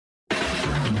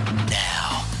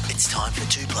It's time for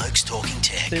Two Blokes Talking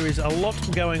Tech. There is a lot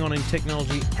going on in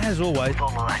technology, as always. All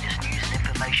the latest news and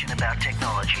information about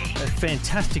technology. It's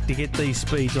fantastic to get these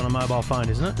speeds on a mobile phone,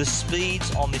 isn't it? The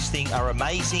speeds on this thing are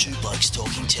amazing. Two Blokes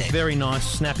Talking Tech. Very nice,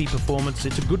 snappy performance.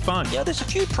 It's a good phone. Yeah, there's a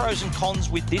few pros and cons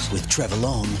with this. With Trevor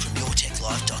Long from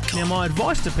YourTechLife.com. Now, my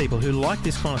advice to people who like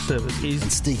this kind of service is...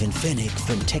 And Stephen Fennick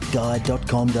from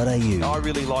TechGuide.com.au. I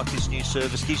really like this new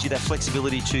service. Gives you that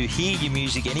flexibility to hear your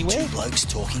music anywhere. Two Blokes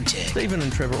Talking Tech. Stephen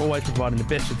and Trevor always providing the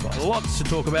best advice. Lots to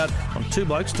talk about on Two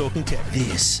Blokes Talking Tech.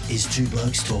 This is Two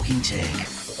Blokes Talking Tech.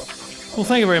 Well,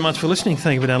 thank you very much for listening.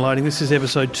 Thank you for downloading. This is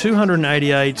episode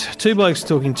 288. Two Blokes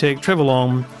Talking Tech. Trevor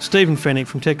Long, Stephen Fennick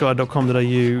from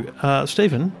TechGuide.com.au.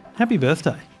 Stephen, happy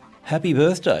birthday. Happy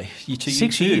birthday. You too.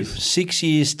 6 years. 6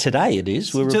 years today it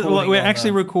is. We're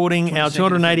actually recording our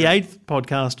 288th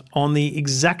podcast on the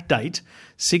exact date,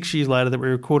 6 years later, that we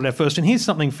recorded our first. And here's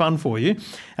something fun for you.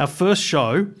 Our first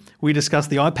show, we discussed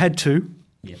the iPad 2,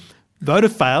 Voter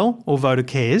Fail or Voter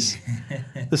Cares,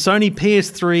 the Sony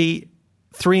PS3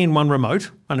 3-in-1 remote,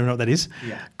 I don't know what that is,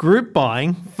 group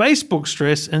buying, Facebook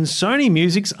stress, and Sony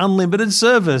Music's unlimited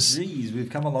service. Geez, we've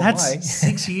come a long That's way.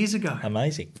 6 years ago.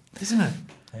 Amazing. Isn't it?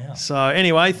 Yeah. So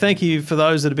anyway, thank you for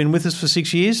those that have been with us for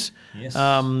 6 years. Yes.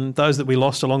 Those that we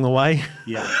lost along the way.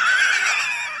 Yeah.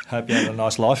 Hope you had a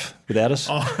nice life without us.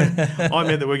 I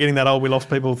meant that we're getting that old. We lost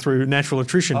people through natural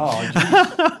attrition. Oh,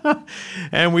 geez.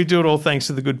 And we do it all thanks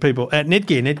to the good people at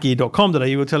Netgear, netgear.com.au.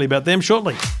 We'll tell you about them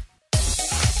shortly.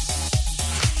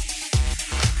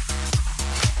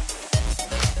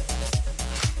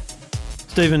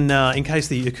 Stephen, in case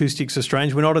the acoustics are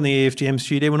strange, we're not in the EFGM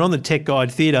studio. We're not in the Tech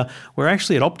Guide Theatre. We're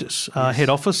actually at Optus head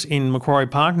office in Macquarie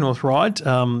Park, North Ryde,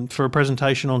 for a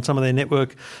presentation on some of their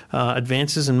network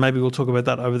advances, and maybe we'll talk about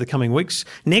that over the coming weeks.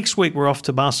 Next week, we're off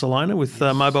to Barcelona with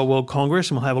Mobile World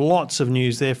Congress, and we'll have lots of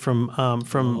news there from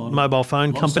mobile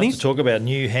phone companies. To talk about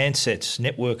new handsets,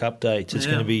 network updates. It's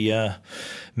going to be a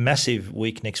massive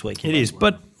week next week. It is,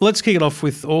 but let's kick it off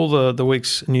with all the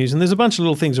week's news. And there's a bunch of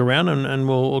little things around, and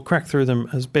we'll crack through them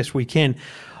as best we can.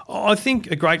 I think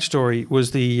a great story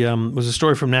was a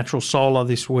story from Natural Solar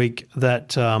this week that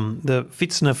the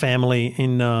Fitzner family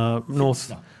in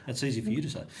North... That's easy for you to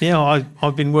say. Yeah,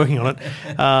 I've been working on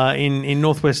it in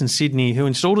northwestern Sydney, who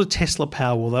installed a Tesla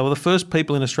Powerwall. They were the first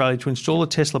people in Australia to install a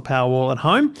Tesla Powerwall at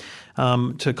home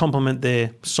to complement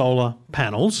their solar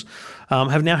panels.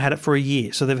 Have now had it for a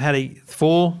year. So they've had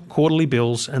 4 quarterly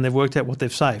bills and they've worked out what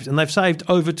they've saved. And they've saved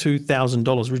over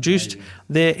 $2,000, reduced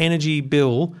their energy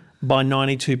bill by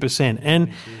 92%.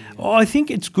 And I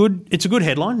think it's good. It's a good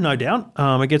headline, no doubt.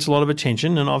 It gets a lot of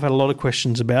attention, and I've had a lot of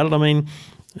questions about it. I mean,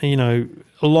 you know,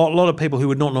 a lot of people who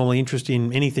would not normally interested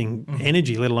in anything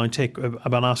energy, let alone tech,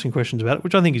 about asking questions about it,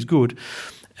 which I think is good.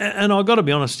 And I've got to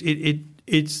be honest,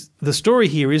 it's the story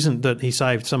here isn't that he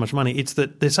saved so much money. It's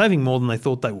that they're saving more than they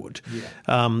thought they would.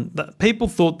 Yeah. People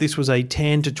thought this was a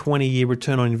 10 to 20 year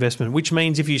return on investment, which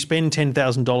means if you spend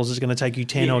 $10,000, it's going to take you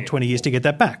 10 or 20 years to get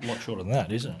that back. A lot shorter than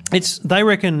that, isn't it? They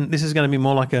reckon this is going to be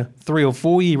more like a 3 or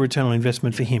 4 year return on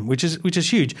investment for him, which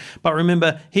is huge. But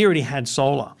remember, he already had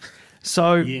solar.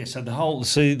 So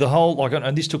the whole like,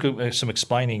 and this took some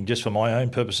explaining just for my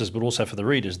own purposes, but also for the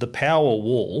readers. The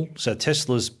Powerwall, so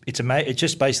Tesla's, it's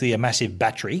just basically a massive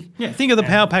battery. Yeah, think of the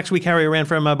power packs we carry around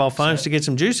for our mobile phones to get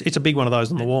some juice. It's a big one of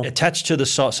those on the wall. Attached to the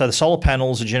so the solar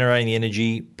panels are generating the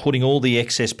energy, putting all the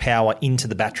excess power into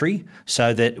the battery,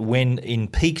 so that when in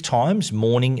peak times,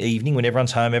 morning, evening, when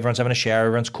everyone's home, everyone's having a shower,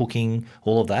 everyone's cooking,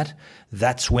 all of that,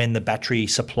 that's when the battery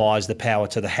supplies the power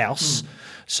to the house.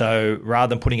 So rather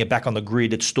than putting it back on the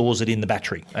grid, it stores it in the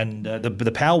battery. And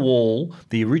the Powerwall,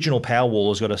 the original Powerwall,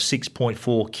 has got a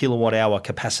 6.4 kilowatt hour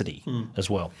capacity as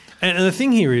well. And the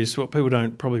thing here is, what people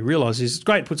don't probably realise is, it's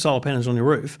great to put solar panels on your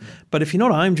roof, but if you're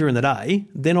not home during the day,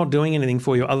 they're not doing anything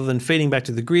for you other than feeding back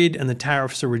to the grid, and the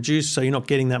tariffs are reduced, so you're not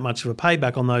getting that much of a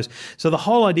payback on those. So the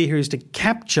whole idea here is to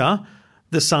capture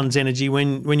the sun's energy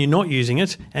when you're not using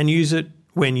it and use it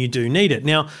when you do need it.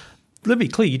 Now, let me be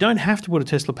clear, you don't have to put a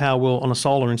Tesla Powerwall on a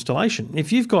solar installation.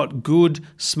 If you've got good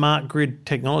smart grid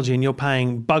technology and you're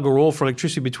paying bugger all for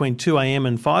electricity between 2 a.m.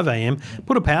 and 5 a.m,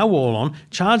 put a Powerwall on,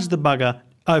 charge the bugger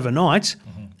overnight,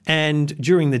 and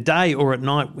during the day or at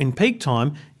night in peak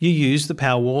time, you use the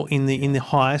Powerwall in the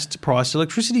highest priced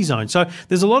electricity zone. So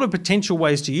there's a lot of potential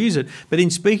ways to use it. But in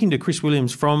speaking to Chris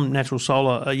Williams from Natural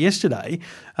Solar yesterday,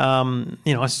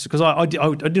 because I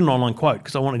did an online quote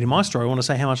because I wanted in my story, I want to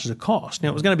say how much does it cost. Now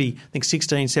it was going to be, I think,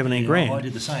 16, 17 grand. I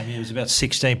did the same. Yeah, it was about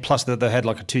 16 plus that they had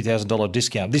like a $2,000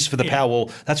 discount. This for the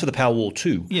Powerwall. That's for the Powerwall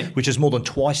 2, which is more than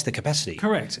twice the capacity.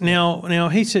 Correct. Now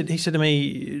he said to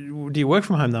me, "Do you work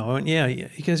from home though?" I went, "Yeah."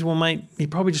 He goes, "Well, mate, you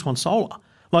probably just want solar."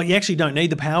 Like you actually don't need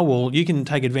the Powerwall. You can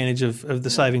take advantage of the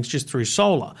savings just through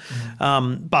solar.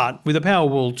 But with a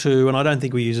Powerwall 2, and I don't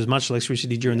think we use as much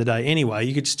electricity during the day anyway,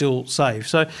 you could still save.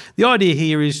 So the idea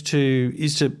here is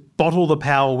to bottle the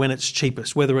power when it's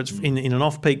cheapest, whether it's in an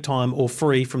off-peak time or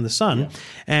free from the sun,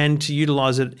 and to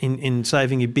utilise it in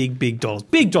saving you big dollars.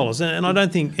 Big dollars, and I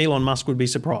don't think Elon Musk would be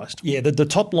surprised. Yeah, the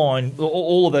top line,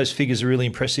 all of those figures are really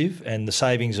impressive and the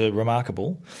savings are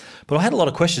remarkable. But I had a lot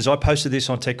of questions. I posted this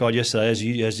on Tech Guide yesterday,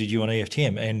 as did you on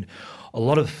EFTM, and a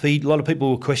lot of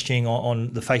people were questioning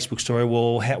on the Facebook story,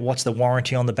 well, what's the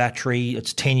warranty on the battery?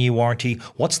 It's 10-year warranty.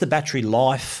 What's the battery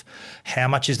life? How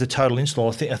much is the total install?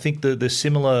 I think the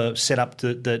similar setup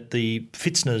that the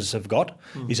Fitzners have got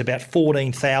is about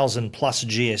 14,000 plus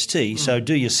GST. So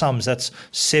do your sums. That's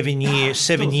 7 years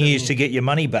to get your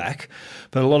money back.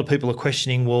 But a lot of people are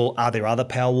questioning, well, are there other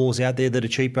Powerwalls out there that are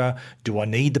cheaper? Do I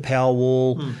need the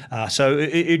Powerwall? So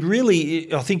it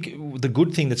really, I think the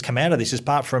good thing that's come out of this,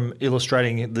 apart from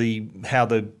illustrating how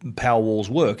the Powerwalls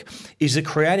work, is that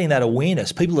creating that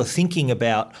awareness. People are thinking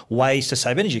about ways to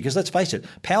save energy because let's face it,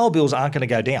 power bills aren't going to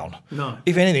go down. No.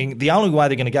 If anything, the only way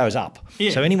they're going to go is up.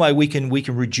 Yeah. So any way we can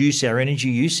reduce our energy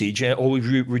usage or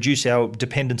we reduce our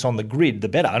dependence on the grid, the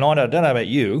better. And I don't know about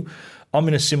you, I'm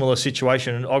in a similar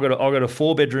situation. I got a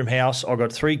 4-bedroom house. I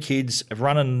got 3 kids.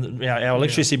 Running our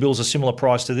electricity bills are similar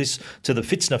price to the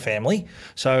Fitzner family.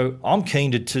 So I'm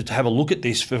keen to have a look at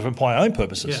this for my own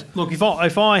purposes. Yeah. Look,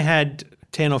 if I had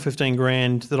 10 or 15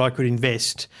 grand that I could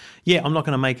invest, I'm not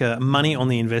going to make money on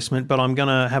the investment, but I'm going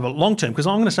to have a long term because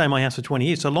I'm going to stay in my house for 20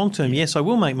 years. So long term, yes, I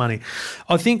will make money.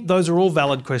 I think those are all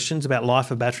valid questions about life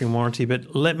of battery and warranty,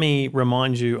 but let me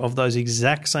remind you of those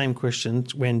exact same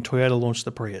questions when Toyota launched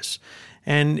the Prius.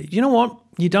 And you know what?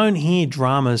 You don't hear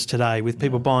dramas today with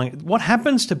people buying. What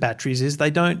happens to batteries is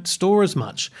they don't store as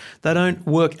much. They don't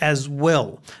work as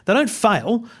well. They don't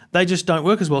fail. They just don't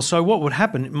work as well. So what would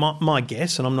happen, my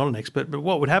guess, and I'm not an expert, but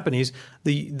what would happen is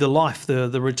the life,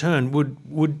 the return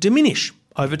would diminish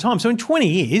over time. So in 20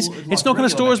 years, it's not going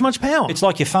to store as much power. It's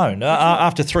like your phone.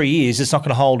 After 3 years, it's not going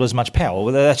to hold as much power.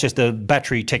 Well, that's just the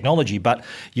battery technology. But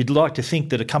you'd like to think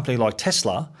that a company like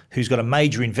Tesla, who's got a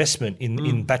major investment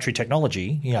in battery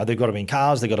technology, they've got them in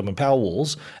cars, they've got them in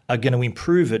Powerwalls, are going to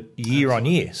improve it year on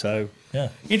year. So, yeah.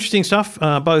 Interesting stuff.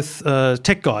 Both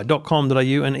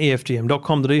techguide.com.au and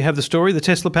EFTM.com.au have the story. The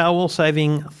Tesla Powerwall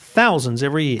saving thousands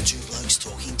every year. Two Blokes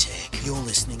Talking Tech. You're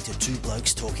listening to Two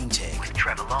Blokes Talking Tech. With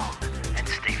Trevor Long and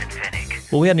Stephen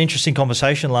Fennick. Well, we had an interesting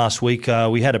conversation last week.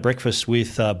 We had a breakfast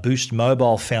with Boost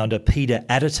Mobile founder Peter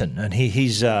Adderton, and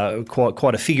he's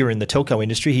quite a figure in the telco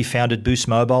industry. He founded Boost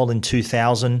Mobile in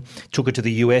 2000, took it to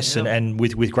the US, and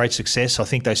with great success. I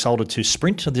think they sold it to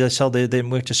Sprint. They sold their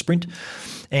network to Sprint.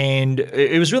 And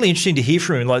it was really interesting to hear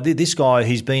from him. Like this guy,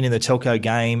 he's been in the telco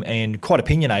game and quite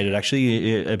opinionated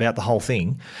actually about the whole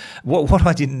thing. What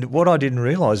I didn't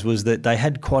realise was that they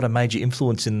had quite a major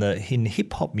influence in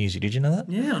hip hop music. Did you know that?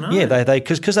 Yeah, I know. Yeah,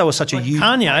 because they were such a huge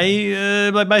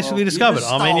Kanye. They basically discovered.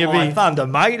 My thunder,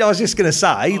 mate. I was just going to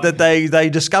say that they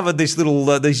discovered this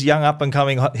these young up and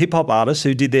coming hip hop artists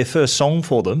who did their first song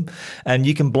for them, and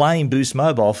you can blame Boost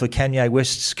Mobile for Kanye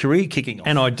West's career kicking off.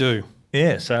 And I do.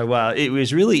 Yeah, so it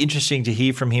was really interesting to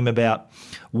hear from him about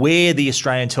where the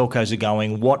Australian telcos are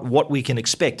going, what we can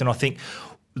expect. And I think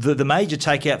the major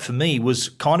takeout for me was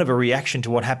kind of a reaction to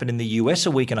what happened in the US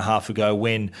a week and a half ago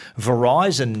when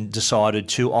Verizon decided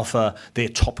to offer their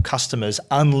top customers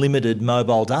unlimited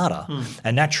mobile data.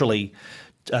 And naturally,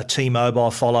 T-Mobile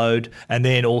followed, and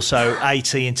then also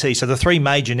AT&T. So the 3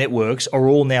 major networks are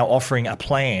all now offering a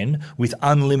plan with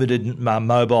unlimited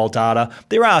mobile data.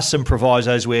 There are some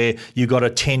provisos where you've got a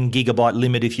 10 gigabyte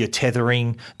limit if you're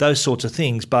tethering, those sorts of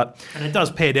things. And it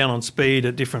does pare down on speed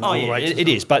at different rates. It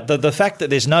is. But the fact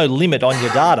that there's no limit on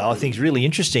your data, I think is really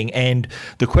interesting. And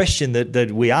the question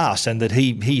that we asked and that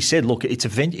he said, look, it's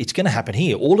going to happen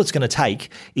here. All it's going to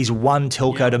take is one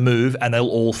telco to move and they'll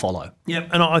all follow. Yeah,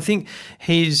 and I think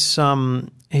he's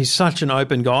such an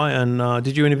open guy. And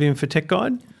did you interview him for Tech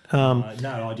Guide? No,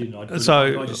 I didn't. I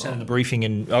just sat in the briefing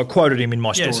and I quoted him in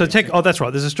my story. Yeah, that's right.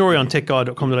 There's a story on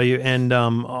techguide.com.au, and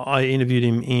I interviewed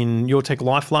him in Your Tech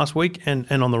Life last week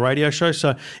and on the radio show.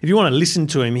 So if you want to listen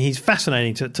to him, he's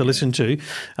fascinating to listen to.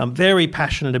 Very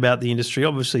passionate about the industry.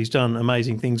 Obviously, he's done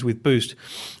amazing things with Boost.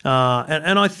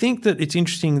 And I think that it's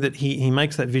interesting that he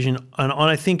makes that vision, and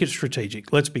I think it's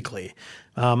strategic. Let's be clear.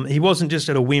 He wasn't just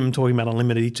at a whim talking about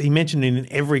unlimited. He mentioned it in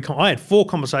every. I had 4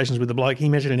 conversations with the bloke. He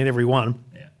mentioned it in every one.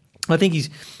 Yeah. I think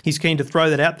he's keen to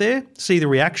throw that out there, see the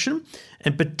reaction,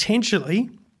 and potentially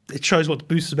it shows what the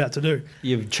boost is about to do.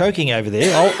 You're choking over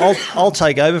there. I'll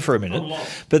take over for a minute.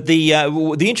 But the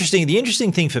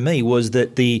interesting thing for me was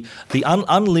that the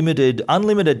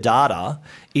unlimited data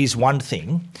is one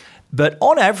thing, but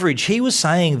on average, he was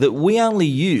saying that we only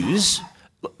use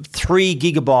 3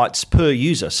 gigabytes per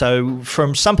user. So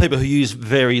from some people who use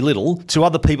very little to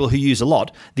other people who use a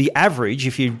lot, the average,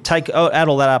 if you add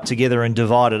all that up together and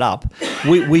divide it up,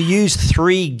 we use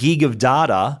 3 gig of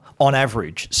data on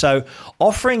average. So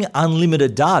offering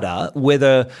unlimited data,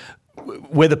 whether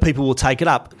people will take it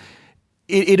up,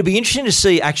 it'd be interesting to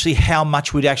see actually how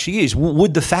much we'd actually use.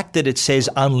 Would the fact that it says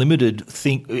unlimited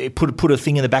put a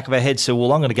thing in the back of our head, so,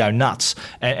 well, I'm going to go nuts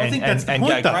and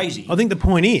go crazy? I think the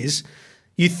point is,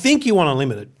 you think you want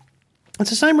unlimited. It's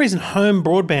the same reason home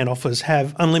broadband offers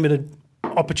have unlimited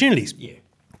opportunities. Yeah.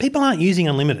 People aren't using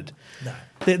unlimited. No.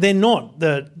 They're not.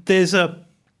 There's a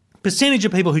percentage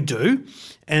of people who do,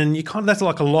 and that's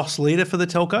like a loss leader for the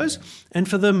telcos. Yeah. And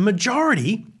for the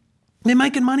majority, they're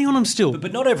making money on them still.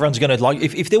 But not everyone's going to like.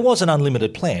 If there was an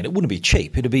unlimited plan, it wouldn't be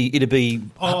cheap. It'd be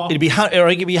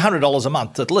 $100 a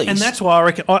month at least. And that's why I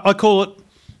reckon I call it.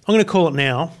 I'm going to call it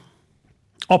now,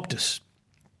 Optus.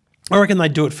 I reckon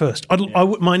they'd do it first.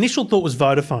 My initial thought was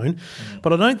Vodafone,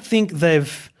 but I don't think they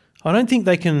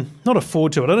can not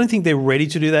afford to it. I don't think they're ready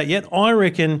to do that yet. I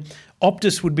reckon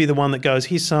Optus would be the one that goes,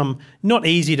 here's some not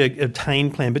easy to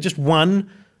obtain plan, but just one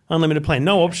unlimited plan.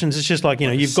 No options. It's just like,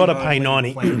 you've got to pay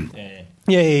 90.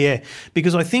 Yeah.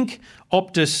 Because I think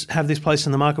Optus have this place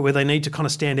in the market where they need to kind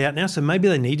of stand out now, so maybe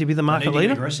they need to be the market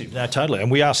leader. Aggressive. No, totally.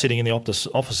 And we are sitting in the Optus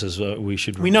offices.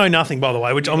 We know nothing, by the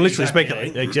way, which I'm literally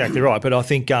speculating. Exactly right. But I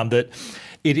think that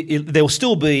there'll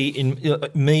still be, in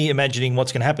me imagining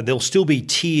what's going to happen, there'll still be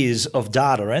tiers of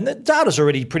data, and the data's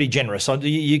already pretty generous. So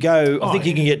you go, I think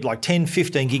you can get like 10,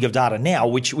 15 gig of data now,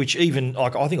 which even,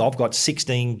 like, I think I've got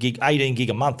 16 gig, 18 gig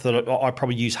a month that I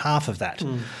probably use half of that.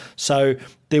 So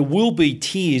there will be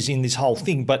tiers in this whole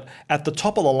thing, but at the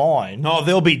top of the line... Oh,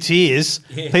 there'll be tiers.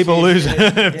 People lose...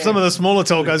 Some of the smaller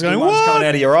telcos going, what? Coming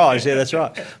out of your eyes. Yeah, that's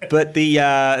right. But the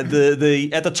at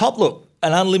the top, look,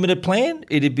 an unlimited plan,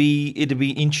 it'd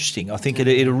be interesting. I think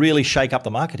it'll really shake up the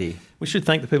market here. We should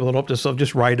thank the people at Optus. I've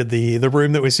just raided the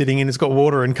room that we're sitting in. It's got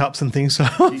water and cups and things. So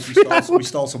we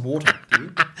stole some water.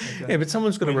 Yeah, but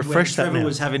someone's got to refresh that now. Trevor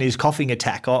was having his coughing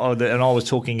attack, and I was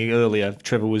talking earlier,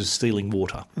 Trevor was stealing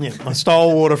water. Yeah, I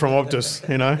stole water from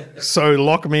Optus, so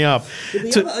lock me up.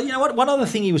 One other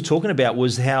thing he was talking about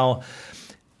was how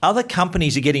other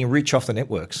companies are getting rich off the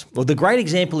networks. Well, the great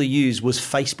example he used was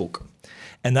Facebook.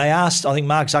 And they asked, I think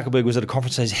Mark Zuckerberg was at a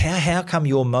conference, says, how come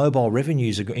your mobile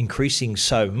revenues are increasing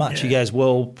so much? Yeah. He goes,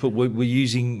 well, we're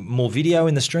using more video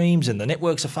in the streams and the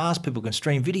networks are fast, people can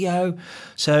stream video.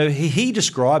 So he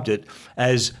described it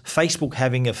as Facebook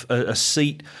having a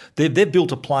seat. They've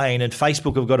built a plane and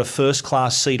Facebook have got a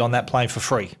first-class seat on that plane for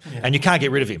free. Yeah. And you can't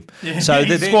get rid of him. Yeah. So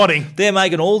they're squatting. They're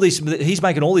making all this, he's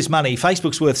making all this money.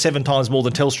 Facebook's worth 7 times more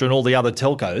than Telstra and all the other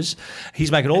telcos.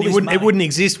 He's making all this money. It wouldn't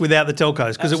exist without the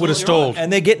telcos because it would have stalled. Right.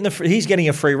 And he's getting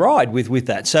a free ride with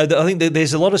that. So I think that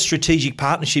there's a lot of strategic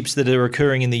partnerships that are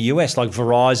occurring in the US, like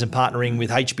Verizon partnering with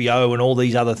HBO and all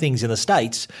these other things in the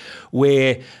States,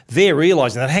 where they're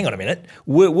realising that, hang on a minute,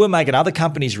 we're making other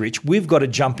companies rich. We've got to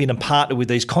jump in and partner with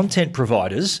these content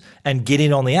providers and get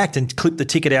in on the act and clip the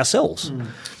ticket ourselves.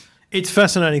 It's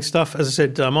fascinating stuff. As I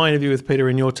said, my interview with Peter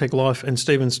in Your Tech Life and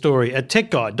Stephen's story at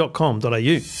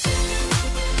techguide.com.au.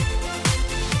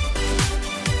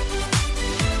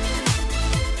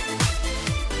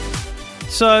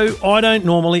 So I don't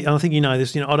normally, and I think you know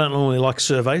this, I don't normally like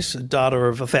surveys, data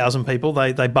of 1,000 people.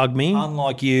 They bug me.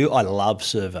 Unlike you, I love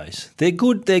surveys. They're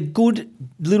good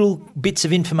little bits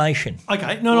of information. Okay,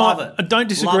 I don't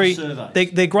disagree.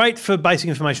 They're great for basic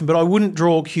information, but I wouldn't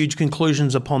draw huge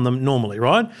conclusions upon them normally,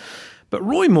 right? But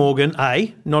Roy Morgan,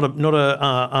 A, not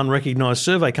a unrecognised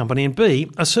survey company, and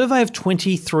B, a survey of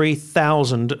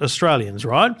 23,000 Australians,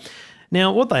 right?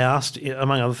 Now, what they asked,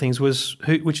 among other things, was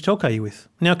which telco are you with?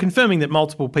 Now, confirming that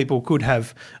multiple people could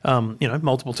have,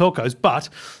 multiple telcos, but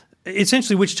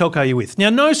essentially, which telco are you with? Now,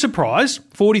 no surprise,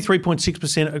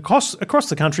 43.6% across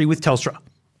the country with Telstra.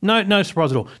 No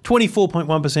surprise at all.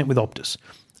 24.1% with Optus,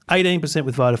 18%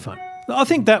 with Vodafone. I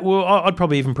think I'd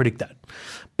probably even predict that.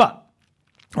 But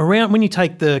around when you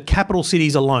take the capital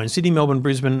cities alone, Sydney, Melbourne,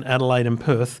 Brisbane, Adelaide and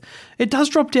Perth, it does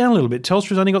drop down a little bit.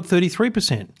 Telstra's only got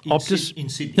 33%. Optus in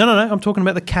Sydney? No, I'm talking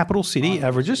about the capital city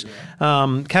averages.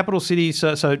 Yeah. Capital city,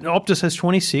 so Optus has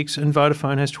 26 and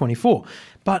Vodafone has 24.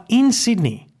 But in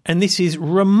Sydney, and this is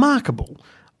remarkable,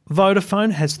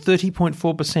 Vodafone has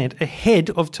 30.4% ahead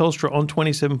of Telstra on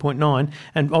 27.9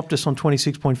 and Optus on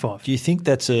 26.5. Do you think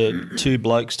that's a Two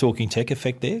Blokes Talking Tech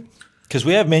effect there? Because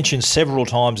we have mentioned several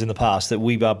times in the past that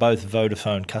we are both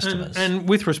Vodafone customers. And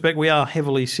with respect, we are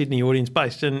heavily Sydney audience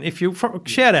based. And if you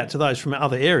shout out to those from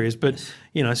other areas, but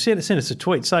send us a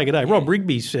tweet, say good day. Rob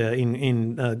Rigby's on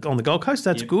the Gold Coast.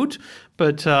 That's good,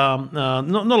 but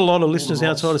not a lot of listeners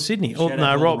outside of Sydney.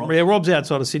 Rob's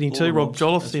outside of Sydney too. Rob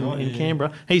Jolliffe in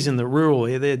Canberra. He's in the rural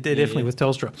area. They're definitely with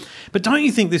Telstra. But don't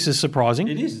you think this is surprising?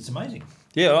 It is. It's amazing.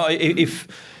 Yeah.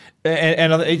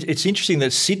 And it's interesting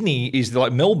that Sydney is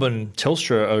like Melbourne.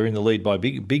 Telstra are in the lead by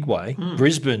big way.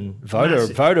 Brisbane,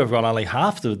 Voda have got only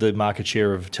half the market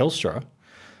share of Telstra.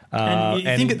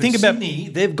 Think about Sydney,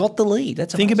 they've got the lead.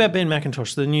 Think about Ben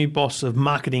McIntosh, the new boss of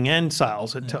marketing and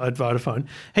sales at Vodafone.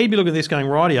 He'd be looking at this going,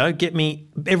 rightio, get me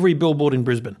every billboard in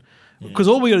Brisbane. Because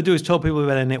all we got to do is tell people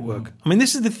about our network. I mean,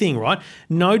 this is the thing, right?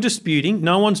 No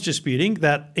one's disputing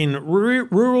that in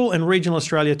rural and regional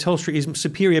Australia, Telstra is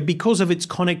superior because of its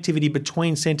connectivity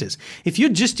between centres. If you're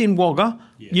just in Wagga,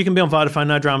 you can be on Vodafone,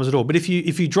 no dramas at all. But if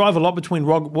you drive a lot between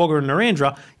Wagga and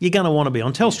Narrandera, you're going to want to be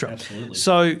on Telstra. Absolutely.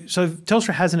 So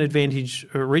Telstra has an advantage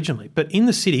regionally. But in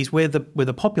the cities where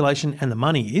the population and the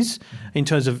money is, in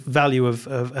terms of value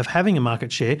of having a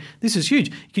market share, this is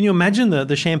huge. Can you imagine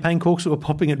the champagne corks that were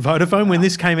popping at Vodafone when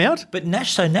this came out? But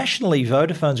nationally,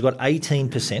 Vodafone's got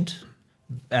 18%.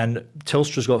 And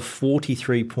Telstra's got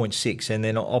 43.6%, and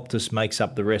then Optus makes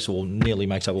up the rest, or nearly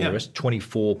makes up all the rest,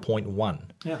 24.1%.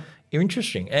 Yeah,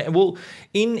 interesting. Well,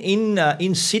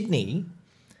 in Sydney,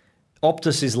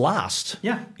 Optus is last.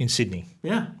 Yeah, in Sydney.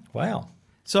 Yeah, wow.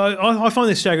 So I find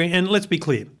this staggering. And let's be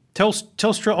clear.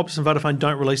 Telstra, Optus, and Vodafone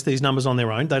don't release these numbers on their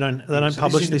own. They don't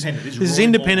publish this. This is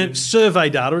independent survey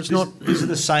data. It's not. These are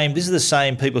the same. This is the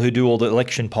same people who do all the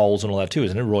election polls and all that too,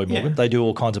 isn't it? Roy Morgan. Yeah. They do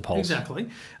all kinds of polls. Exactly.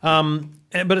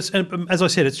 But as I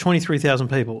said, it's 23,000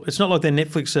 people. It's not like their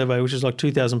Netflix survey, which is like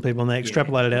 2,000 people, and they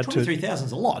extrapolate it out to 23,000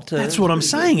 is a lot. That's what I'm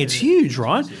saying. It's huge,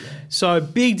 right? So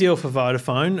big deal for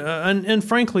Vodafone, and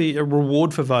frankly, a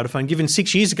reward for Vodafone. Given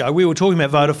 6 years ago, we were talking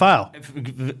about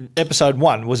Vodafail. Episode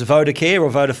 1 was it Vodacare or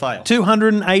Vodafail?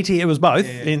 280. It was both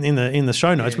in the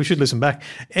show notes. We should listen back.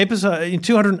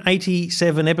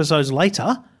 287 episodes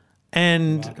later.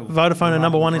 And Vodafone are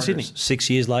number one in Sydney. 6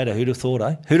 years later, who'd have thought,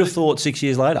 eh? Who'd have thought 6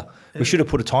 years later? We should have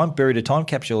buried a time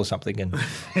capsule or something. And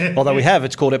although we have,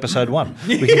 it's called episode 1.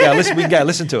 We can go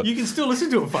listen to it. You can still listen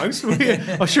to it, folks.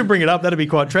 I should bring it up. That'd be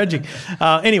quite tragic.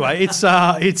 Anyway, it's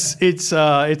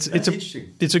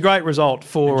a great result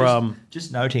for.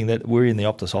 Just noting that we're in the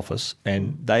Optus office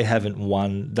and they haven't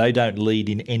won. They don't lead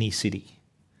in any city.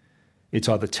 It's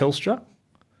either Telstra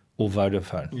or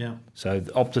Vodafone. Yeah. So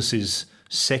Optus is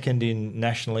second in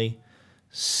nationally,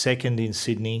 second in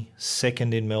Sydney,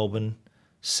 second in Melbourne,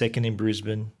 second in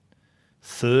Brisbane,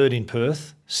 third in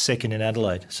Perth, second in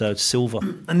Adelaide. So it's silver.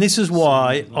 And this is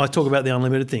why I talk about the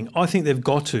unlimited thing. I think they've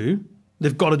got to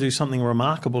do something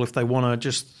remarkable if they want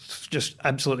to just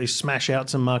absolutely smash out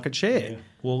some market share. Yeah.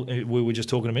 Well, we were just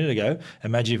talking a minute ago.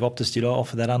 Imagine if Optus did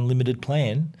offer that unlimited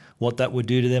plan, what that would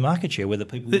do to their market share, whether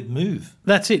people would move.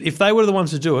 That's it. If they were the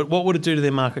ones to do it, what would it do to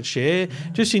their market share,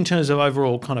 just in terms of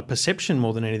overall kind of perception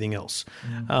more than anything else?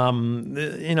 I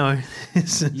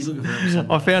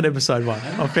found episode 1.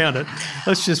 I found it.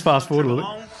 Let's just fast forward a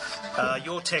little.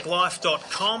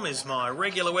 YourTechLife.com is my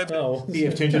regular website. Oh, you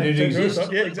have to introduce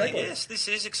Yeah, exactly. Yes, this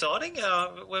is exciting.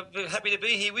 We're happy to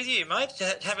be here with you, mate,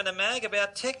 having a mag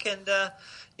about tech and,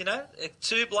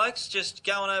 two blokes just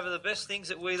going over the best things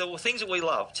that we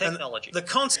love, technology. That's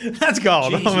gold.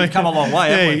 Jeez, we've come a long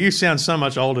way, haven't we? You sound so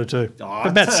much older too.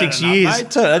 About 6 years.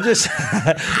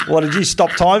 What, did you stop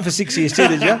time for 6 years too,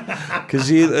 did you?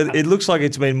 Because it looks like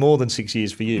it's been more than 6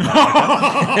 years for you.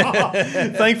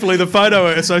 Thankfully, the photo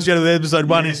associated with episode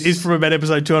 1 is from about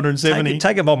episode 270.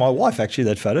 Taken by my wife, actually,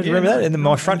 that photo. Do you remember that? In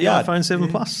my front yard. iPhone 7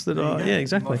 Plus.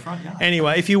 Exactly.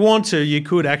 Anyway, if you want to, you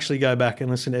could actually go back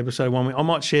and listen to episode 1. We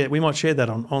might share that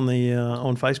on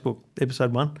Facebook,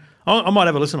 episode 1. I might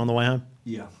have a listen on the way home.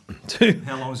 Yeah.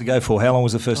 How long was it go for? How long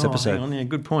was the first episode? Hang on, yeah,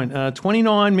 good point.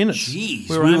 29 minutes. Jeez,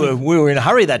 we were in a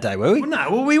hurry that day, were we? Well,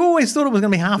 no, we always thought it was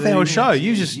going to be a half-hour show.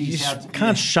 You just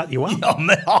can't shut you up.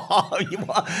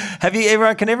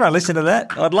 Can everyone listen to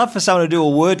that? I'd love for someone to do a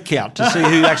word count to see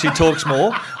who actually talks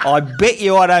more. I bet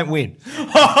you I don't win.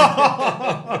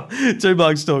 Two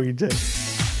Blokes Talking Tech.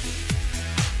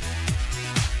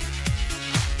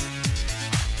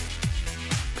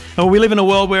 Well, we live in a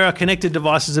world where our connected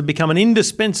devices have become an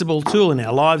indispensable tool in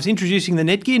our lives. Introducing the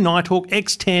Netgear Nighthawk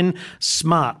X10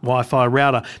 Smart Wi-Fi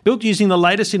Router. Built using the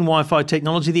latest in Wi-Fi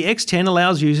technology, the X10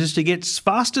 allows users to get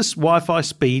fastest Wi-Fi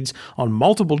speeds on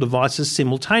multiple devices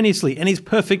simultaneously and is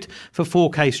perfect for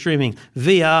 4K streaming,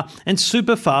 VR and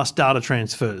super fast data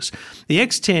transfers. The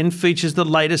X10 features the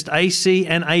latest AC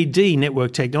and AD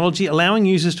network technology, allowing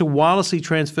users to wirelessly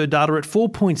transfer data at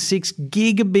 4.6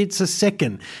 gigabits a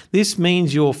second. This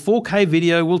means your 4K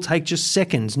video will take just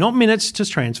seconds, not minutes, to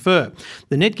transfer.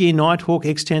 The Netgear Nighthawk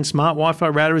X10 Smart Wi-Fi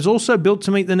Router is also built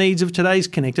to meet the needs of today's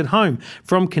connected home.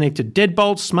 From connected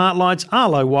deadbolts, smart lights,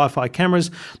 Arlo Wi-Fi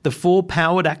cameras, the 4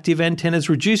 powered active antennas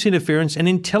reduce interference and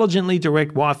intelligently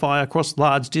direct Wi-Fi across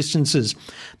large distances.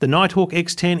 The Nighthawk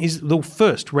X10 is the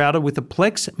first router with a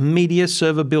Plex media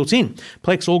server built in.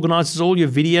 Plex organises all your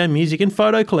video, music and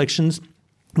photo collections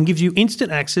and gives you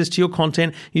instant access to your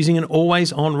content using an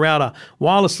always-on router.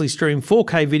 Wirelessly stream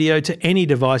 4K video to any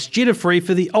device, jitter-free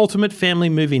for the ultimate family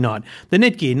movie night. The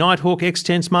Netgear Nighthawk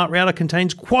X10 Smart Router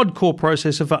contains quad-core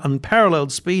processor for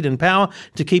unparalleled speed and power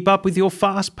to keep up with your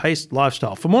fast-paced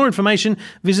lifestyle. For more information,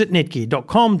 visit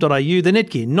netgear.com.au. The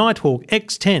Netgear Nighthawk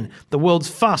X10, the world's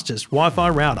fastest Wi-Fi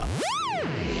router.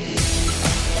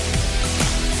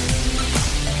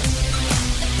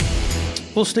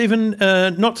 Well, Stephen,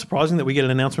 not surprising that we get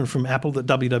an announcement from Apple that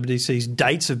WWDC's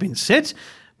dates have been set,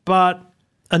 but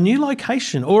a new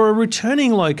location or a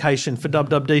returning location for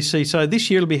WWDC. So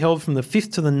this year it'll be held from the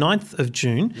 5th to the 9th of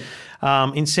June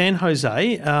in San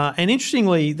Jose. And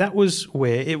interestingly, that was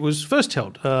where it was first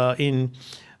held in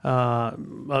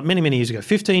many years ago.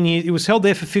 15 years. It was held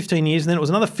there for 15 years, and then it was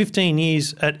another 15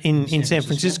 years in San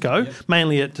Francisco,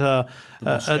 mainly at the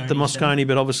Moscone,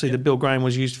 but obviously the Bill Graham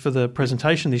was used for the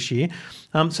presentation this year.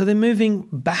 So they're moving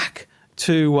back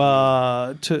to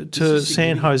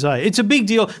San Jose. It's a big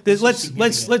deal.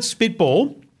 Let's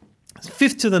spitball.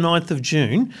 5th to the 9th of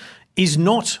June is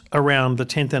not around the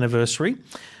 10th anniversary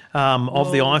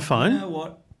of the iPhone. You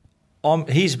know what?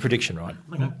 Here's a prediction, right?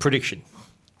 Okay. Prediction.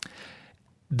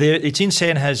 It's in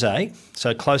San Jose,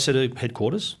 so closer to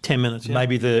headquarters. 10 minutes, yeah.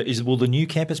 Maybe will the new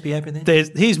campus be open then?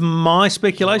 Here's my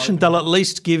speculation. They'll at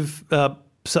least give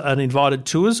an invited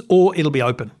tours, or it'll be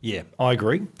open. Yeah, I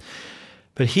agree.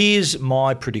 But here's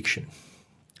my prediction.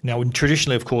 Now,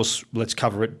 traditionally, of course, let's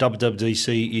cover it.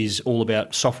 WWDC is all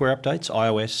about software updates,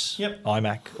 iOS,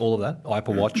 iMac, all of that,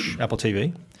 Apple Watch, Apple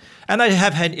TV. And they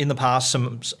have had in the past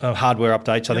some hardware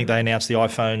updates. I think they announced the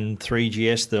iPhone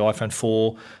 3GS, the iPhone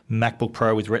 4, MacBook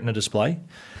Pro with Retina display.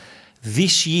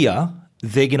 This year,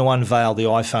 they're going to unveil the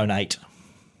iPhone 8.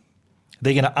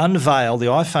 They're going to unveil the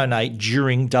iPhone 8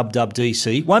 during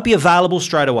WWDC. Won't be available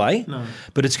straight away,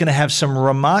 but it's going to have some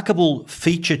remarkable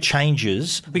feature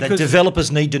changes that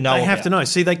developers need to know about. They have to know.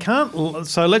 See, they can't.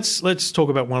 So let's talk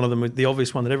about one of them, the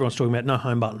obvious one that everyone's talking about, no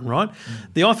home button, right?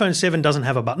 The iPhone 7 doesn't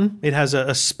have a button. It has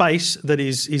a space that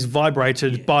is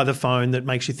vibrated by the phone that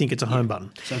makes you think it's a home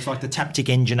button. So it's like the Taptic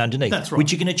engine underneath, that's right,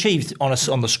 which you can achieve on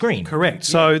the screen. Correct.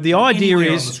 So the idea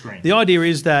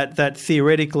is that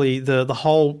theoretically the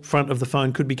whole front of the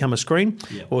phone could become a screen,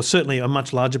 or certainly a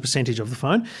much larger percentage of the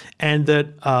phone, and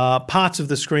that parts of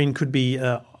the screen could be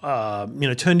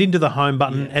turned into the home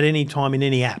button at any time in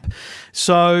any app.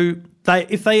 So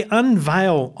if they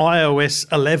unveil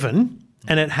iOS 11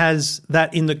 and it has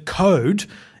that in the code,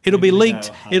 it'll be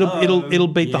leaked. It'll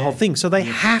beat the whole thing. So they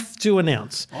have to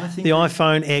announce the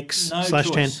iPhone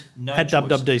X/10 at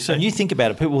WWDC. And you think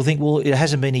about it, people will think, well, it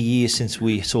hasn't been a year since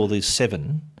we saw the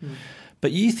 7.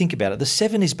 But you think about it, the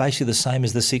 7 is basically the same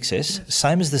as the 6S,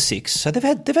 same as the 6. So they've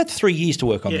had 3 years to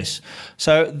work on this.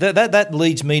 So that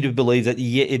leads me to believe that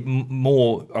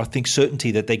I think certainty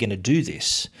that they're going to do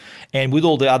this. And with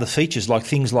all the other features, like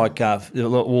things like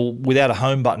without a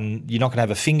home button, you're not going to have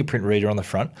a fingerprint reader on the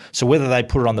front. So whether they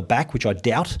put it on the back, which I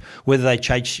doubt, whether they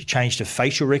change to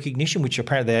facial recognition, which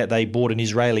apparently they bought an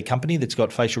Israeli company that's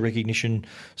got facial recognition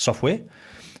software.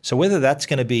 So whether that's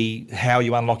going to be how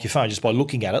you unlock your phone, just by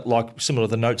looking at it, like similar to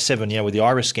the Note 7, with the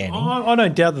iris scanning. I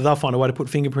don't doubt that they'll find a way to put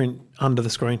fingerprint under the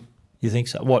screen. You think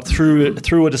so? What,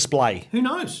 through a display? Who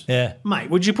knows? Yeah. Mate,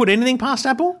 would you put anything past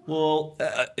Apple? Well,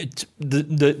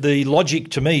 the logic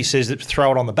to me says that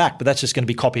throw it on the back, but that's just going to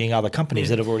be copying other companies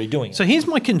that are already doing it. So here's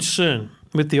my concern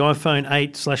with the iPhone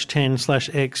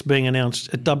 8/10/X being announced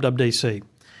at WWDC.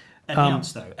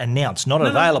 Announced, though. Announced, not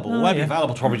available. It won't be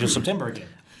available probably till September again.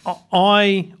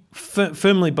 I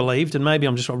firmly believed, and maybe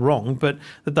I'm just wrong, but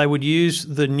that they would use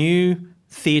the new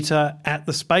theatre at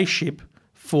the spaceship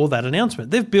for that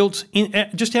announcement. They've built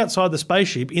just outside the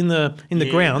spaceship in the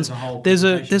grounds. There's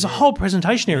a whole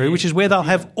presentation area, which is where they'll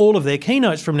have all of their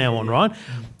keynotes from now on. Right?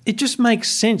 It just makes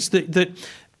sense that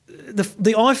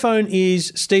the iPhone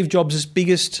is Steve Jobs'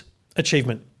 biggest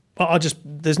achievement. I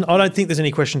don't think there's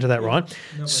any question to that, right?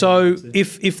 So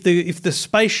if the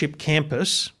spaceship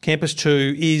Campus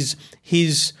 2 is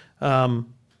his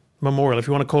memorial, if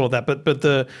you want to call it that, but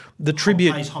the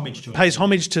tribute pays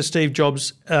homage to Steve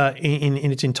Jobs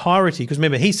in its entirety, because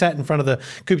remember he sat in front of the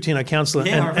Cupertino Council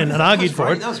and argued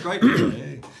for it. That was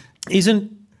great.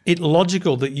 Isn't it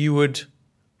logical that you would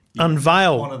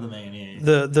unveil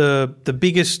the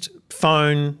biggest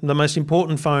phone, the most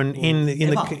important phone in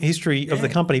the history of the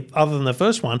company, other than the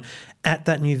first one, at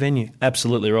that new venue?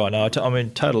 Absolutely right. No, I'm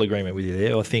in total agreement with you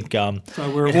there. I think so.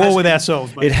 We're at war with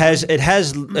ourselves. Basically.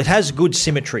 It has good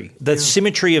symmetry. The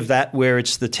symmetry of that, where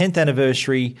it's the 10th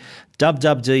anniversary,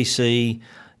 WWDC,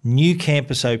 new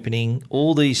campus opening,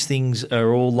 all these things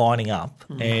are all lining up,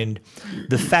 and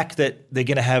the fact that they're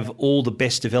going to have all the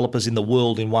best developers in the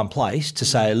world in one place to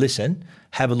say, listen,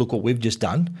 have a look what we've just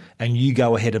done, and you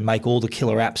go ahead and make all the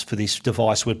killer apps for this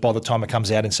device by the time it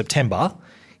comes out in September.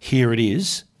 Here it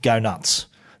is. Go nuts.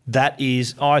 That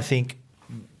is, I think,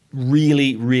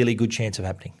 really, really good chance of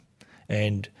happening.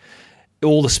 And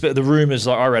all the rumours,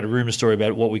 I read a rumour story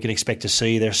about what we can expect to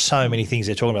see. There's so many things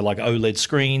they're talking about, like OLED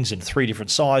screens and 3 different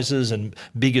sizes and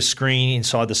bigger screen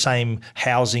inside the same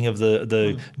housing of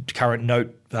the current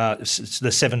Note,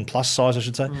 the 7 Plus size, I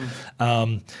should say.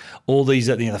 All these,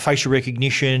 the facial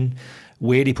recognition.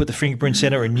 Where do you put the fingerprint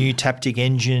sensor? A new Taptic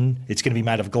engine. It's going to be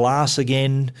made of glass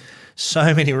again.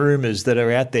 So many rumours that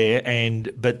are out there,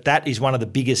 but that is one of the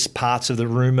biggest parts of the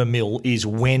rumour mill, is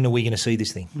when are we going to see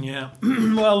this thing? Yeah.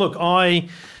 Well, look, I'm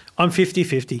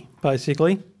 50-50,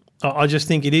 basically. I just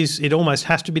think it almost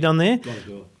has to be done there. Gotta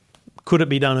do it. Could it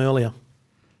be done earlier?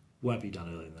 Won't be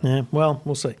done earlier than that. Yeah, well,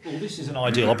 we'll see. Well, this is an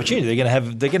ideal opportunity. They're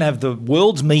going to have the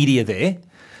world's media there,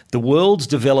 the world's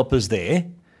developers there,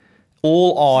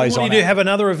 all eyes on it. Do you have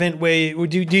another event where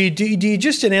do you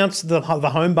just announce the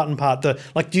home button part?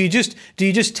 Do you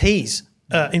just tease?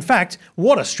 In fact,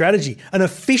 what a strategy! An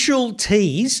official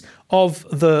tease of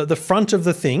the front of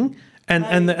the thing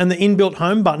and the inbuilt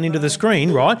home button into the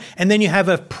screen, right? And then you have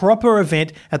a proper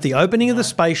event at the opening of the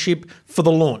spaceship for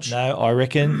the launch. No, I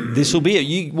reckon this will be it.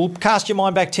 You will cast your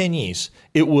mind back 10 years.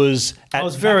 It was at I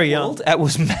was very young. It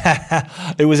was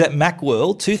at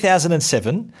Macworld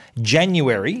 2007,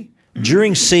 January.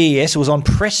 During CES, it was on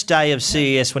press day of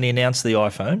CES when he announced the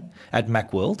iPhone at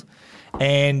Macworld,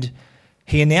 and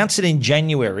he announced it in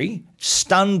January,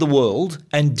 stunned the world,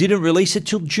 and didn't release it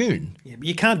till June. Yeah, but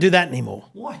you can't do that anymore.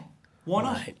 Why? Why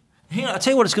not? Hang on, I'll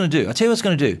tell you what it's going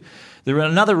to do.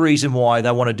 Another reason why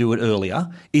they want to do it earlier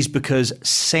is because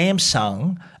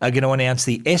Samsung are going to announce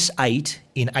the S8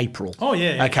 in April. Oh,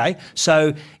 yeah. Okay,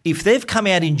 so if they've come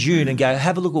out in June and go,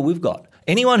 have a look what we've got.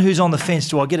 Anyone who's on the fence,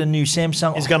 do I get a new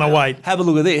Samsung? Is going to wait. Have a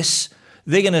look at this.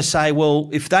 They're going to say, well,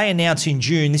 if they announce in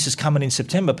June this is coming in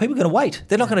September, people are going to wait.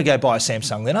 They're not going to go buy a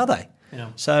Samsung then, are they? Yeah.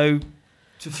 So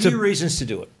it's a few reasons to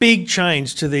do it. Big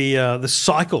change to the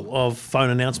cycle of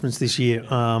phone announcements this year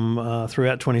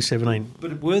throughout 2017.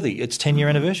 But worthy. It's 10-year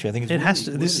anniversary. I think it has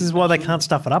to. This is why they can't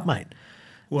stuff it up, mate.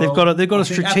 Well, they've got to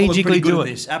strategically do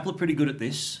it. Apple are pretty good at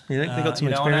this. You think they've got some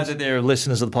experience? I know that they're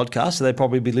listeners of the podcast, so they'll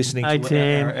probably be listening to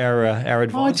Tim. our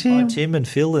advice. Hi, Tim and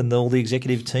Phil and all the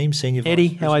executive team, senior Eddie,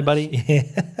 vice how are you, buddy? Yeah.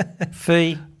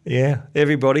 Fee. Yeah,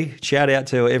 everybody. Shout out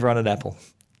to everyone at Apple.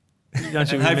 And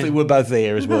hopefully we're both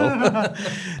there as well.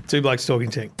 Two Blokes Talking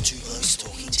Tech. Two Blokes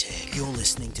Talking Tech. You're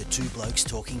listening to Two Blokes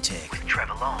Talking Tech. With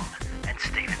Trevor Long and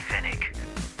Stephen Fennick.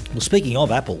 Well, speaking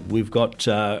of Apple, we've got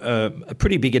a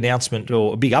pretty big announcement,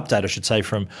 or a big update, I should say,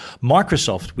 from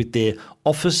Microsoft with their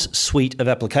Office suite of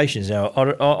applications. Now,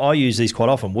 I use these quite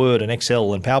often, Word and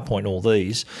Excel and PowerPoint and all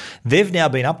these. They've now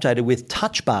been updated with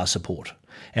touch bar support.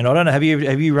 And I don't know, have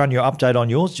you run your update on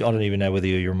yours? I don't even know whether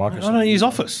you're a Microsoft. I don't use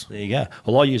Office. There you go.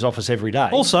 Well, I use Office every day.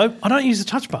 Also, I don't use the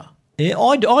touch bar. Yeah,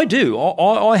 I do.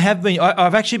 I have been.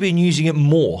 I've actually been using it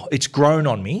more. It's grown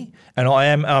on me, and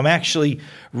I'm actually,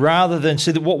 rather than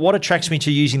what attracts me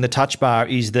to using the touch bar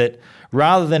is that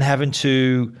rather than having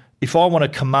to, if I want to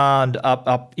command up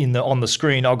on the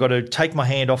screen, I've got to take my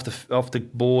hand off the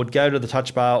board, go to the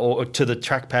touch bar or to the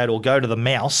trackpad, or go to the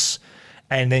mouse,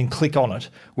 and then click on it.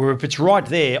 Where if it's right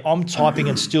there, I'm typing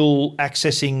and still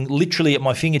accessing literally at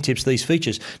my fingertips these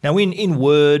features. Now in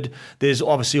Word, there's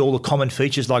obviously all the common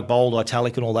features like bold,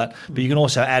 italic and all that, but you can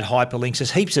also add hyperlinks.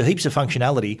 There's heaps of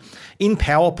functionality. In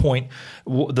PowerPoint,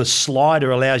 the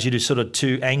slider allows you to sort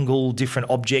of angle different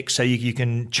objects so you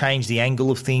can change the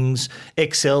angle of things.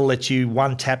 Excel lets you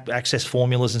one tap access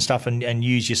formulas and stuff and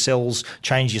use your cells,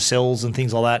 change your cells and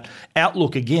things like that.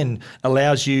 Outlook, again,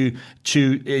 allows you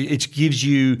to, it gives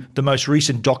gives you the most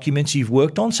recent documents you've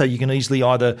worked on, so you can easily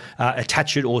either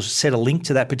attach it or set a link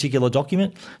to that particular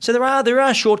document. So there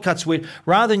are shortcuts where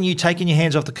rather than you taking your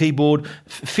hands off the keyboard,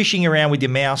 fishing around with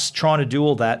your mouse, trying to do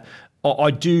all that,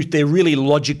 they're really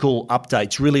logical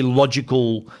updates, really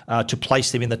logical to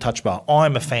place them in the touch bar.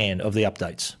 I'm a fan of the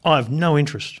updates. I have no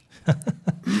interest.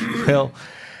 Well,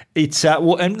 it's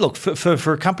and look,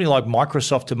 for a company like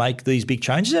Microsoft to make these big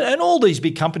changes, and all these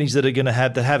big companies that are going to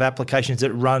have applications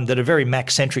that are very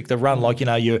Mac centric, that run like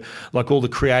all the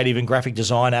creative and graphic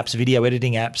design apps, video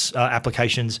editing apps,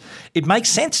 applications. It makes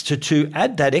sense to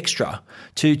add that extra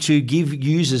to give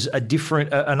users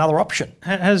another option.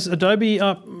 Has Adobe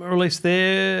released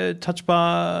their touch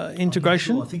bar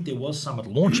integration? I think there was some at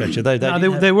launch actually.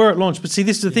 They were at launch, but see,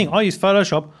 this is the thing. I use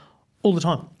Photoshop all the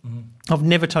time. Mm-hmm. I've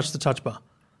never touched the touch bar.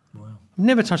 Wow.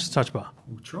 Never touched the touch bar.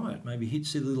 We'll try it. Maybe hit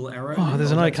the little arrow. Oh,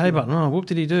 there's an OK button. Oh, whoop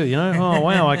did he do? Oh,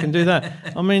 wow, I can do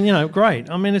that. I mean, great.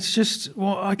 I mean, it's just, okay.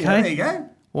 Well, there you go.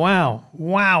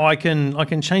 Wow, I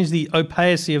can change the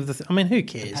opacity of the. I mean, who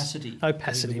cares?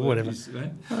 Opacity, whatever.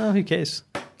 Who cares?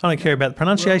 I don't care about the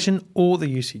pronunciation or the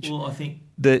usage. Well, I think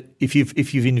that if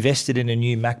you've invested in a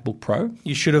new MacBook Pro,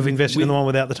 you should have invested in the one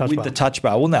without the touch bar. With the touch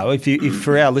bar. Well, no. If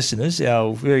for our listeners,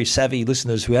 our very savvy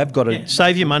listeners who have got it,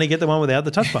 save your money, get the one without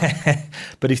the touch bar.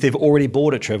 But if they've already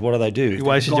bought it, Trev, what do? You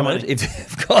wasted your money. If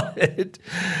they've got it,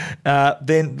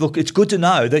 then look, it's good to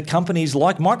know that companies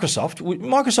like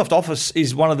Microsoft Office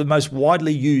is one of the most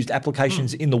widely used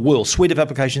applications in the world. Suite of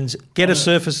applications. Get a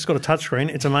Surface that's got a touch screen.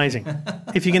 It's amazing.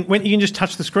 You can just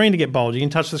touch the screen to get bold. You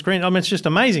can touch the screen. I mean, it's just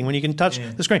amazing when you can touch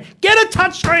the screen. Get a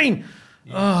touch screen.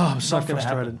 Yeah. Oh, I'm so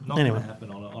frustrated. Anyway,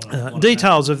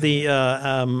 details of the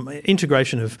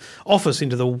integration of Office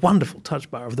into the wonderful touch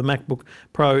bar of the MacBook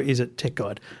Pro is at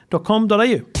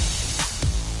techguide.com.au.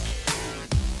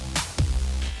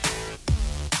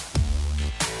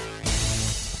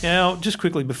 Now, just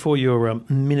quickly before your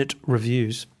minute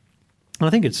reviews, I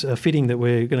think it's fitting that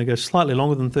we're going to go slightly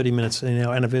longer than 30 minutes in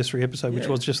our anniversary episode, which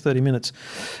was just 30 minutes.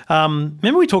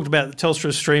 Remember we talked about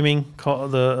Telstra's streaming of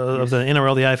the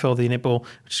NRL, the AFL, the netball,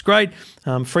 which is great,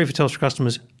 free for Telstra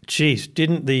customers. Geez,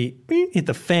 didn't hit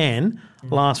the fan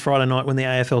last Friday night when the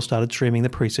AFL started streaming the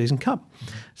pre-season cup?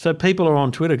 So people are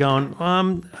on Twitter going,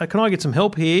 can I get some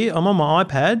help here? I'm on my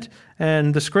iPad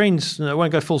and the screens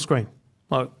won't go full screen.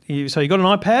 So you got an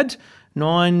iPad,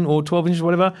 9 or 12 inches,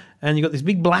 whatever, and you've got this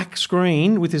big black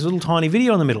screen with this little tiny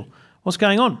video in the middle. What's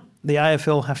going on? The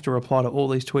AFL have to reply to all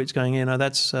these tweets going,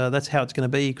 that's how it's going to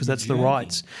be because that's the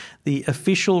rights. The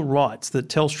official rights that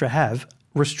Telstra have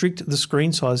restrict the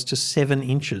screen size to 7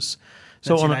 inches.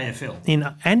 So that's in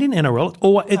AFL. And in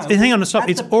NRL. Hang on, stop.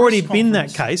 It's already been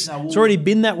that case. It's already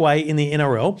been that way in the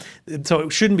NRL. So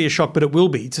it shouldn't be a shock, but it will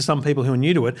be to some people who are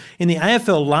new to it. In the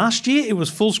AFL last year, it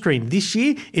was full screen. This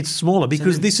year, it's smaller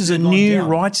because this is a new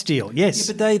rights deal. Yes.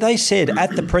 Yeah, but they said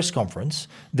at the press conference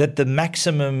that the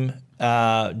maximum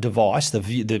device,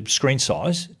 the screen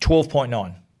size, 12.9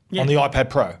 on the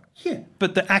iPad Pro. Yeah,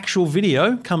 but the actual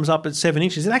video comes up at 7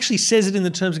 inches. It actually says it in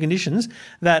the terms and conditions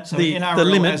that the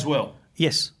limit as well.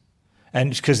 Yes.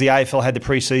 And because the AFL had the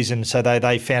pre-season, so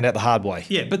they found out the hard way.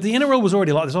 Yeah, but the NRL was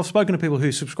already like this. I've spoken to people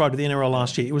who subscribed to the NRL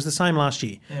last year. It was the same last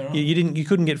year. Yeah, right. You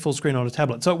couldn't get full screen on a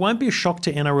tablet. So it won't be a shock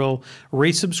to NRL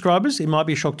resubscribers. It might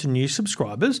be a shock to new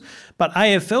subscribers. But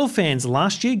AFL fans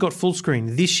last year got full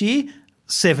screen. This year,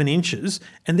 7 inches,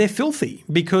 and they're filthy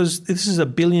because this is a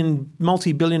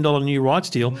multi-billion-dollar new rights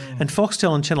deal, and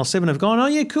Foxtel and Channel 7 have gone, oh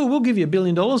yeah, cool, we'll give you $1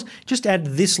 billion. Just add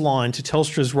this line to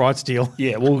Telstra's rights deal.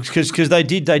 Yeah, well, because they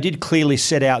did clearly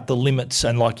set out the limits,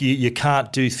 and like you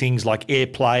can't do things like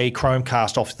AirPlay,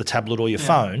 Chromecast off the tablet or your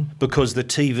phone because the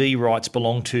TV rights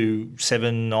belong to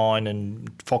 7, 9,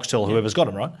 and Foxtel, whoever's got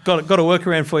them, right? Got a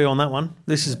workaround for you on that one.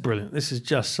 This is brilliant. This is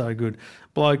just so good.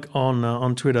 Bloke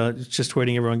on Twitter just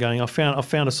tweeting everyone going, I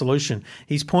found a solution.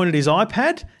 He's pointed his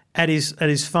iPad at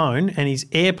his phone and he's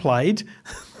AirPlayed.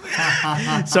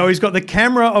 So he's got the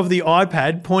camera of the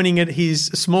iPad pointing at his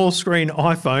small screen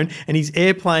iPhone and he's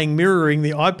AirPlaying, mirroring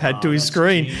the iPad to his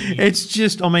screen. Genius. It's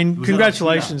just,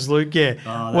 congratulations, Luke. Yeah,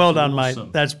 well done, awesome.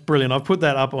 Mate. That's brilliant. I've put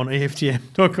that up on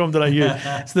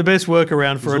EFTM.com.au. It's the best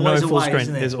workaround for a no full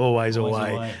screen. There's always a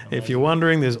way. If you're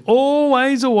wondering, there's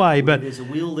always a way. But there's a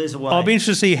will, there's a way. I'll be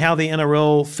interested to see how the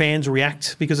NRL fans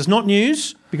react because it's not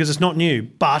news. Because it's not new,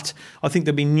 but I think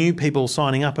there'll be new people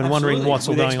signing up and wondering what's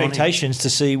all going on. Expectations to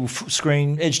see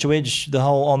screen edge to edge the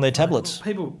whole on their tablets.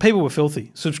 People were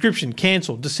filthy. Subscription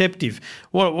cancelled, deceptive.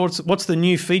 What's the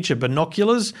new feature?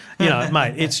 Binoculars?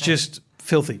 Mate, it's just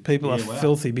filthy. People are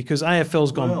filthy because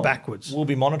AFL's gone backwards. We'll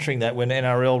be monitoring that when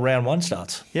NRL round 1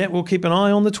 starts. Yeah, we'll keep an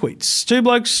eye on the tweets. Two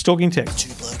Blokes Talking Tech.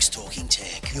 Two Blokes Talking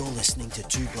Tech. You're listening to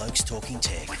Two Blokes Talking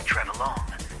Tech. With Trevor Long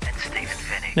and Stephen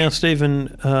Fennick. Now,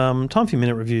 Stephen, time for your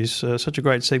minute reviews. Such a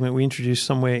great segment we introduced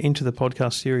somewhere into the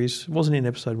podcast series. It wasn't in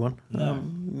episode 1. No.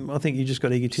 I think you just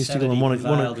got egotistical and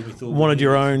wanted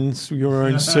your own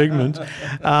segment.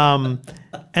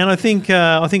 And I think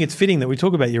it's fitting that we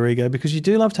talk about your ego because you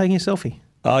do love taking a selfie.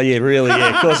 Oh, yeah, really?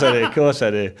 Yeah, of course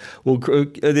I do. Well,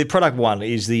 the product 1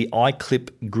 is the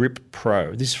iClip Grip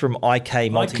Pro. This is from IK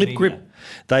Multimedia. iClip Grip.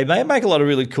 They may make a lot of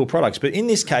really cool products, but in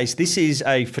this case, this is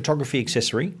a photography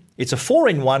accessory. It's a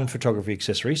 4-in-1 photography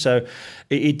accessory. So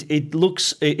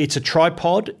it's a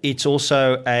tripod. It's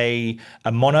also a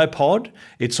monopod.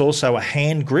 It's also a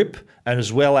hand grip, and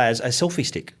as well as a selfie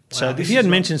stick. Wow. So if you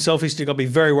hadn't mentioned selfie stick, I'd be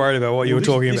very worried about what you were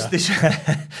talking about.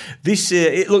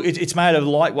 It's made of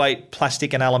lightweight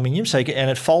plastic and aluminium, and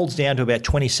it folds down to about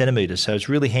 20 centimetres. So it's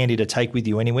really handy to take with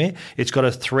you anywhere. It's got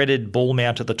a threaded ball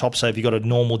mount at the top, so if you've got a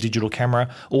normal digital camera,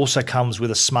 also comes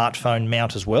with a smartphone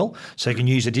mount as well. So you can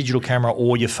use a digital camera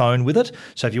or your phone with it.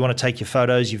 So if you want to take your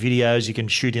photos, your videos, you can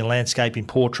shoot in landscape, in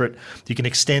portrait. You can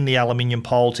extend the aluminium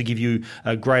pole to give you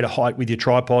a greater height with your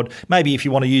tripod. Maybe if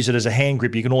you want to use it as a hand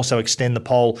grip, you can also extend the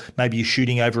pole. Maybe you're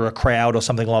shooting over a crowd or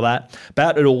something like that.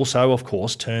 But it also, of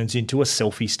course, turns into a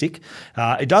selfie stick.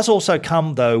 It does also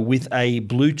come, though, with a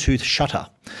Bluetooth shutter.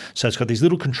 So it's got this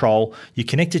little control. You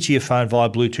connect it to your phone via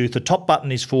Bluetooth. The top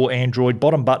button is for Android.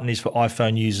 Bottom button is for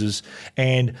iPhone users.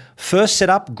 And first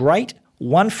setup, great.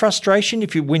 One frustration,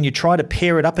 when you try to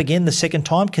pair it up again the second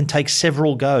time, can take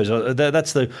several goes.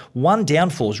 That's the one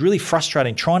downfall. It's really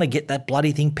frustrating trying to get that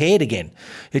bloody thing paired again.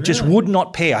 It just would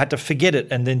not pair. I had to forget it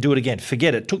and then do it again.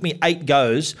 Forget it. It took me 8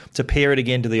 goes to pair it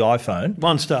again to the iPhone.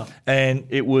 One star. And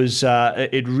it was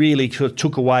it really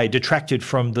detracted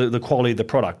from the quality of the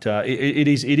product. It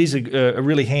is a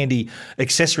really handy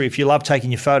accessory if you love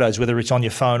taking your photos, whether it's on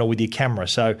your phone or with your camera.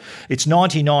 So it's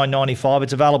 $99.95.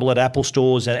 It's available at Apple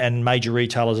stores and major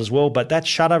retailers as well, but that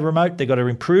shutter remote, they've got to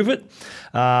improve it.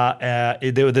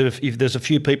 There's a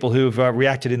few people who have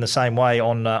reacted in the same way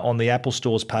on the Apple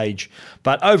Store's page.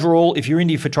 But overall, if you're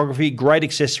into photography, great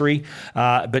accessory.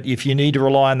 But if you need to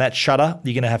rely on that shutter,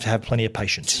 you're going to have plenty of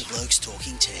patience. Two Blokes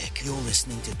Talking Tech. You're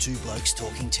listening to Two Blokes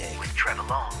Talking Tech. With Trevor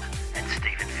Long and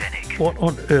Stephen Fennick. What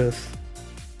on earth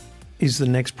is the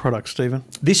next product, Stephen?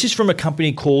 This is from a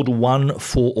company called One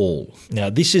for All.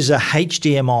 Now, this is a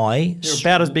HDMI. They're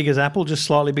about as big as Apple, just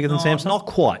slightly bigger than Samsung? Not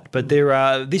quite, but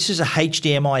this is a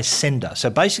HDMI sender. So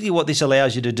basically what this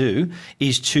allows you to do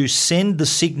is to send the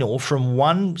signal from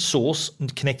one source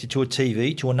connected to a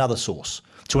TV to another source,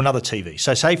 to another TV.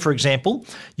 So say, for example,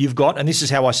 you've got, and this is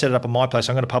how I set it up in my place,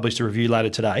 I'm going to publish the review later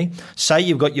today. Say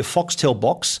you've got your Foxtel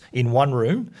box in one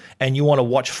room and you want to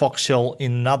watch Foxtel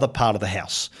in another part of the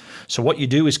house. So what you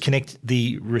do is connect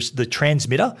the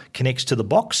transmitter, connects to the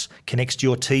box, connects to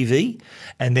your TV,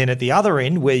 and then at the other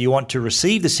end where you want to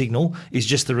receive the signal is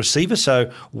just the receiver. So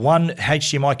one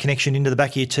HDMI connection into the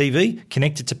back of your TV,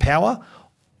 connected to power.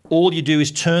 All you do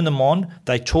is turn them on,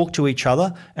 they talk to each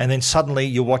other, and then suddenly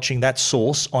you're watching that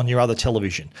source on your other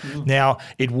television. Now,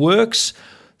 it works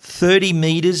 30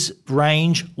 metres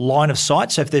range line of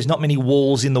sight. So if there's not many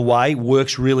walls in the way,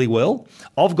 works really well.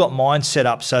 I've got mine set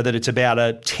up so that it's about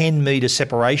a 10 metre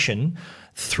separation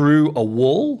through a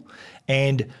wall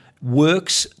and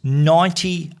works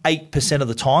 98% of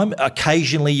the time.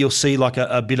 Occasionally you'll see like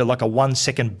a bit of like a 1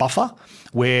 second buffer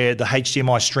where the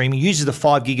HDMI streaming uses the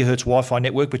 5 gigahertz Wi-Fi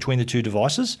network between the two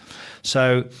devices.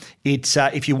 So it's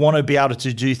if you want to be able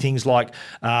to do things like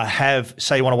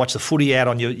say you want to watch the footy out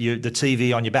on the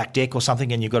TV on your back deck or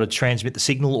something, and you've got to transmit the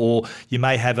signal, or you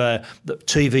may have the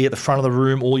TV at the front of the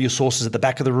room, all your sources at the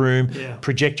back of the room,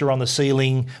 projector on the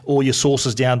ceiling, all your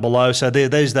sources down below. So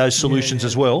there's those solutions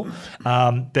as well.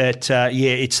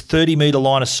 It's 30 metre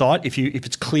line of sight if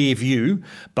it's clear view,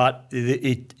 but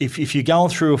if you're going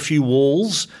through a few walls,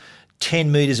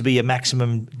 10 metres would be a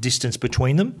maximum distance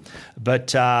between them.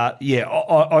 But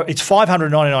it's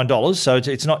 $599, so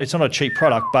it's not a cheap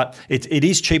product, but it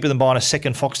is cheaper than buying a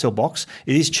second Foxtel box.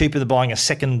 It is cheaper than buying a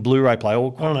second Blu-ray player. I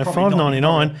don't know,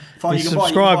 $5.99. You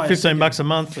subscribe $15 a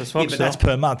month for Foxtel. Yeah, but that's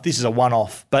per month. This is a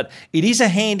one-off. But it is a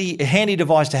handy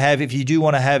device to have if you do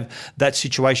want to have that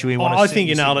situation where you want to. I think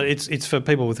you nailed it. It's for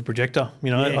people with a projector.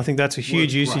 I think that's a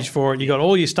huge usage for it. You got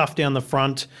all your stuff down the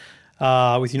front.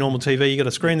 With your normal TV, you got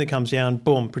a screen that comes down,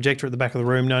 boom, projector at the back of the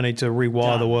room, no need to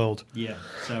rewire the world. Yeah.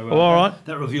 So all right.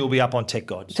 That review will be up on Tech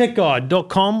Guide.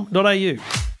 techguide.com.au.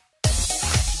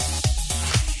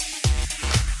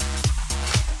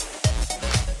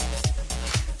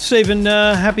 Stephen,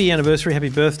 happy anniversary, happy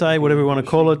birthday, whatever we want to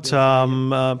call it.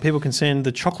 People can send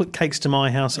the chocolate cakes to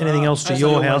my house, anything else to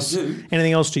your house,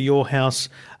 anything else to your house.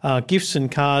 Gifts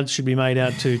and cards should be made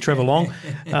out to Trevor Long,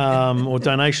 or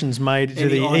donations made to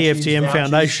the EFTM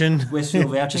Foundation.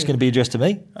 Westfield vouchers going to be addressed to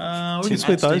me. We can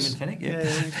split those. Fennick, Yeah,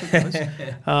 we can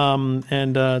split those.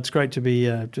 And it's great to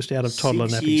be just out of toddler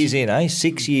 6 nappies. years in, eh?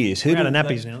 6 years. We're out of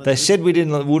nappies now. They said we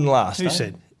wouldn't last. Who eh?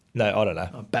 said? No, I don't know.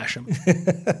 I'll bash them.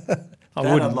 I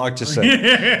That wouldn't. I'd like to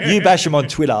see. You bash them on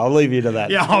Twitter. I'll leave you to that.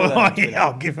 Yeah,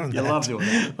 I'll give them that. You love doing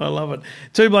that. I love it.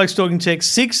 Two Blokes Talking Tech,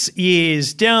 6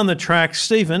 years down the track.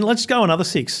 Stephen, let's go another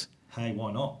 6. Hey,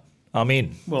 why not? I'm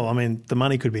in. Well, I mean, the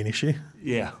money could be an issue.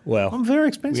 Yeah. Well, I'm very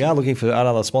expensive. we are looking for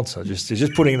another sponsor.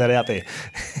 Just putting that out there.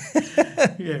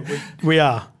 Yeah, we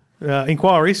are.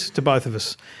 Inquiries to both of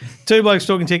us. Two Blokes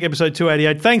Talking Tech, episode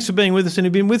 288. Thanks for being with us, and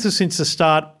you've been with us since the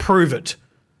start. Prove it.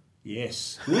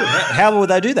 Yes. How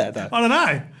would they do that, though? I don't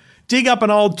know. Dig up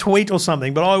an old tweet or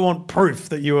something, but I want proof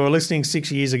that you were listening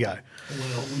 6 years ago.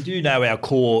 Well, we do know our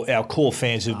core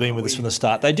fans who've been with us from the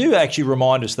start. They do actually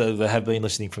remind us that they have been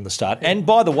listening from the start. And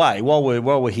by the way, while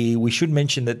we're here, we should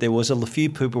mention that there was a few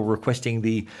people requesting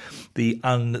the.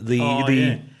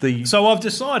 So I've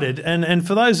decided, and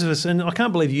for those of us, and I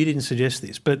can't believe you didn't suggest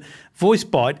this, but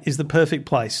VoiceBite is the perfect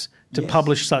place to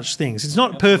publish such things. It's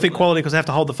not perfect quality because I have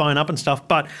to hold the phone up and stuff,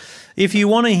 but if you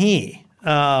want to hear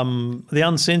the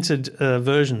uncensored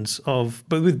versions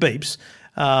but with beeps,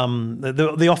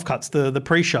 the offcuts, the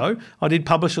pre-show, I did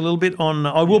publish a little bit on.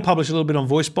 I will publish a little bit on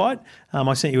VoiceBite.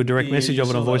 I sent you a direct message of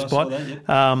it on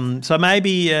VoiceBite. So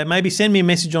maybe send me a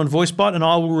message on VoiceBite, and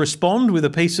I will respond with a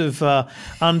piece of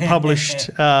unpublished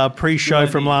pre-show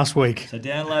from last week. So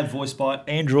download VoiceBite,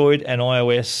 Android and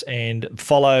iOS, and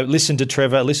listen to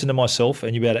Trevor, listen to myself,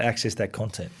 and you'll be able to access that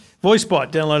content.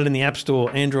 VoiceBite, download it in the App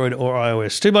Store, Android or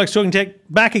iOS. Two Blokes Talking Tech,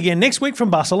 back again next week from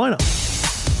Barcelona.